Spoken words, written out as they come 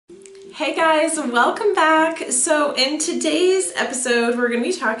Hey guys, welcome back. So in today's episode, we're going to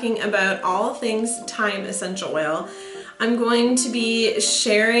be talking about all things thyme essential oil. I'm going to be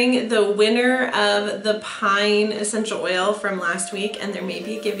sharing the winner of the pine essential oil from last week, and there may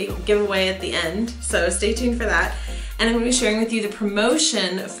be a giveaway at the end, so stay tuned for that. And I'm going to be sharing with you the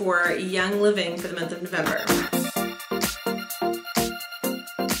promotion for Young Living for the month of November.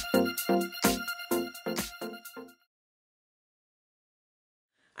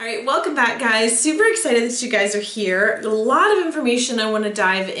 Alright, welcome back guys. Super excited that you guys are here. A lot of information I want to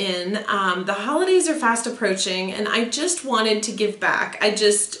dive in. The holidays are fast approaching and I just wanted to give back. I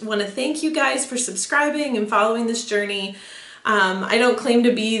just want to thank you guys for subscribing and following this journey. I don't claim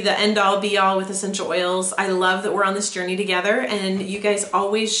to be the end-all be-all with essential oils. I love that we're on this journey together and you guys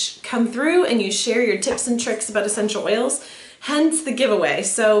always come through and you share your tips and tricks about essential oils. Hence the giveaway.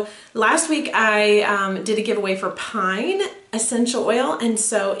 So last week I did a giveaway for pine essential oil, and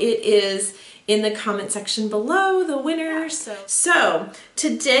so it is in the comment section below, the winner. So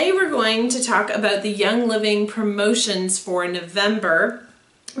today we're going to talk about the Young Living promotions for November.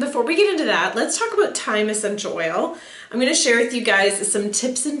 Before we get into that, let's talk about thyme essential oil. I'm going to share with you guys some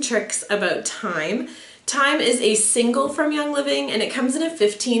tips and tricks about thyme. Thyme is a single from Young Living and it comes in a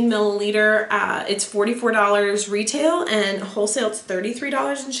 15 milliliter. It's $44 retail and wholesale it's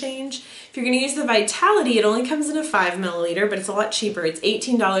 $33 and change. If you're going to use the Vitality, it only comes in a 5 milliliter, but it's a lot cheaper. It's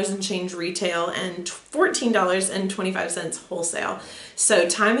 $18 and change retail and $14.25 wholesale. So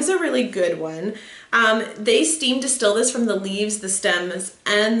thyme is a really good one. They steam distill this from the leaves, the stems,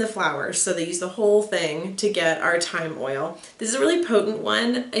 and the flowers. So they use the whole thing to get our thyme oil. This is a really potent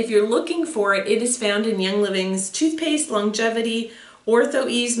one. If you're looking for it, it is found in Young Living's Toothpaste, Longevity, Ortho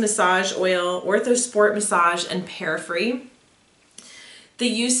Ease Massage Oil, Ortho Sport Massage, and Parafree. The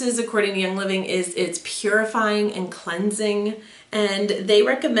uses, according to Young Living, is it's purifying and cleansing, and they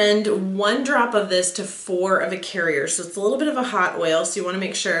recommend 1 drop of this to 4 of a carrier. So it's a little bit of a hot oil, so you want to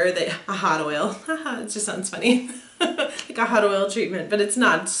make sure that a hot oil, it just sounds funny, like a hot oil treatment, but it's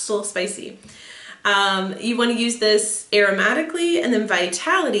not, it's still spicy. You want to use this aromatically, and then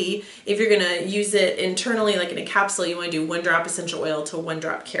Vitality, if you're going to use it internally like in a capsule, you want to do 1 drop essential oil to 1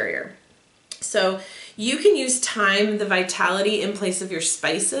 drop carrier. So you can use thyme, the Vitality, in place of your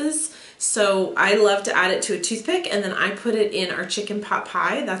spices. So I love to add it to a toothpick and then I put it in our chicken pot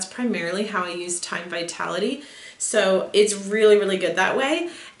pie. That's primarily how I use thyme Vitality. So it's really, really good that way.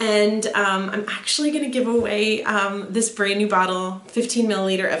 And I'm actually going to give away this brand new bottle, 15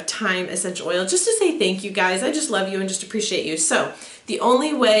 milliliter of thyme essential oil, just to say thank you guys. I just love you and just appreciate you. So the only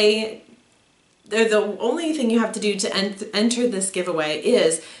thing you have to do to enter this giveaway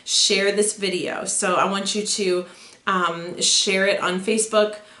is share this video. So I want you to share it on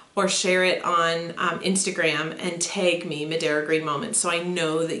Facebook or share it on Instagram and tag me, Madeira Green Moments, so I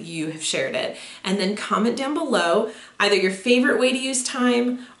know that you have shared it. And then comment down below either your favorite way to use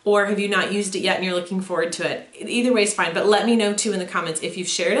thyme or have you not used it yet and you're looking forward to it. Either way is fine, but let me know too in the comments if you've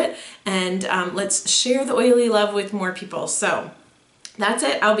shared it, and let's share the oily love with more people. So that's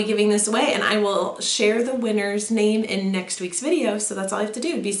it. I'll be giving this away and I will share the winner's name in next week's video. So that's all I have to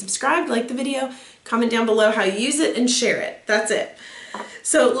do. Be subscribed, like the video, comment down below how you use it, and share it. That's it.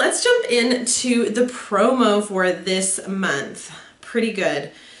 So let's jump into the promo for this month. Pretty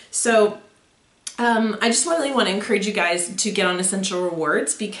good. So I just really want to encourage you guys to get on Essential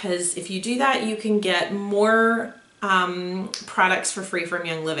Rewards, because if you do that, you can get more products for free from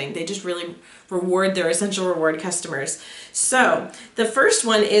Young Living. They just really reward their Essential Reward customers. So the first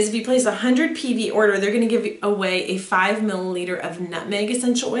one is if you place a 100 PV order, they're going to give away a 5 milliliter of nutmeg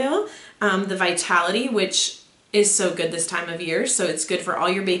essential oil, the Vitality, which is so good this time of year. So it's good for all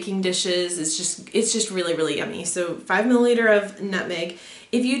your baking dishes. It's just really, really yummy. So 5 milliliter of nutmeg.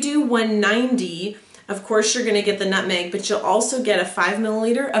 If you do 190, of course you're going to get the nutmeg, but you'll also get a 5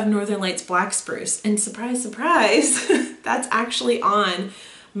 milliliter of Northern Lights Black Spruce. And surprise, surprise, that's actually on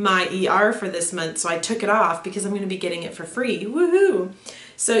my ER for this month. So I took it off because I'm going to be getting it for free. Woohoo!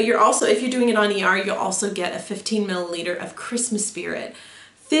 So you're also, if you're doing it on ER, you'll also get a 15 milliliter of Christmas Spirit.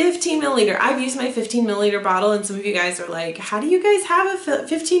 15 milliliter. I've used my 15 milliliter bottle and some of you guys are like, how do you guys have a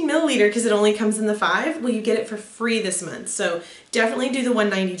 15 milliliter because it only comes in the 5? Well, you get it for free this month. So definitely do the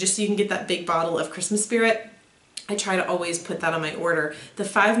 190 just so you can get that big bottle of Christmas Spirit. I try to always put that on my order. The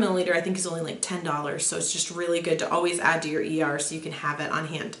 5 milliliter I think is only like $10, so it's just really good to always add to your ER so you can have it on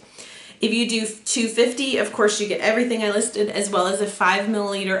hand. If you do 250, of course you get everything I listed, as well as a 5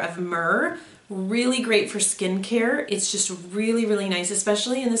 milliliter of myrrh. Really great for skincare. It's just really, really nice,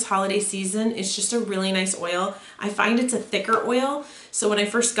 especially in this holiday season. It's just a really nice oil. I find it's a thicker oil, So when I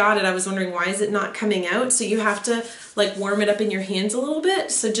first got it, I was wondering, why is it not coming out? So you have to like warm it up in your hands a little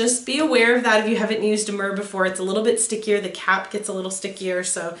bit. So just be aware of that if you haven't used a myrrh before. It's a little bit stickier. The cap gets a little stickier.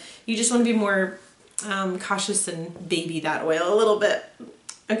 So you just want to be more cautious and baby that oil a little bit.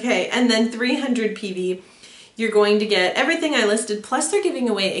 Okay, and then 300 PV. You're going to get everything I listed, plus they're giving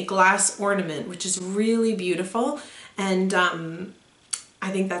away a glass ornament, which is really beautiful. And I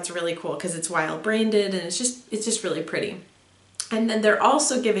think that's really cool because it's wild branded and it's just really pretty. And then they're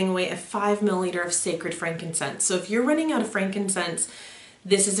also giving away a 5 milliliter of sacred frankincense. So if you're running out of frankincense,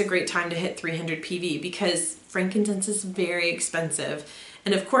 this is a great time to hit 300 PV because frankincense is very expensive.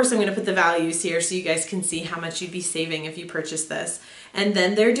 And of course I'm going to put the values here so you guys can see how much you'd be saving if you purchase this. And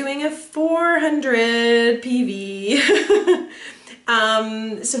then they're doing a 400 PV.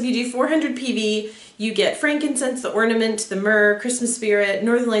 So if you do 400 PV, you get frankincense, the ornament, the myrrh, Christmas spirit,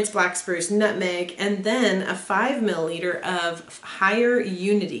 Northern Lights black spruce, nutmeg, and then a 5 milliliter of higher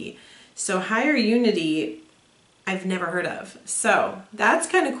unity. So higher unity, I've never heard of. So that's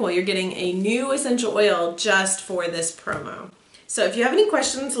kind of cool. You're getting a new essential oil just for this promo. So if you have any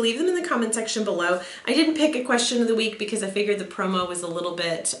questions, leave them in the comment section below. I didn't pick a question of the week because I figured the promo was a little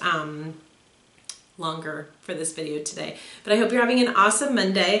bit longer for this video today. But I hope you're having an awesome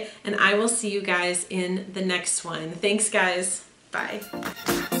Monday, and I will see you guys in the next one. Thanks, guys. Bye.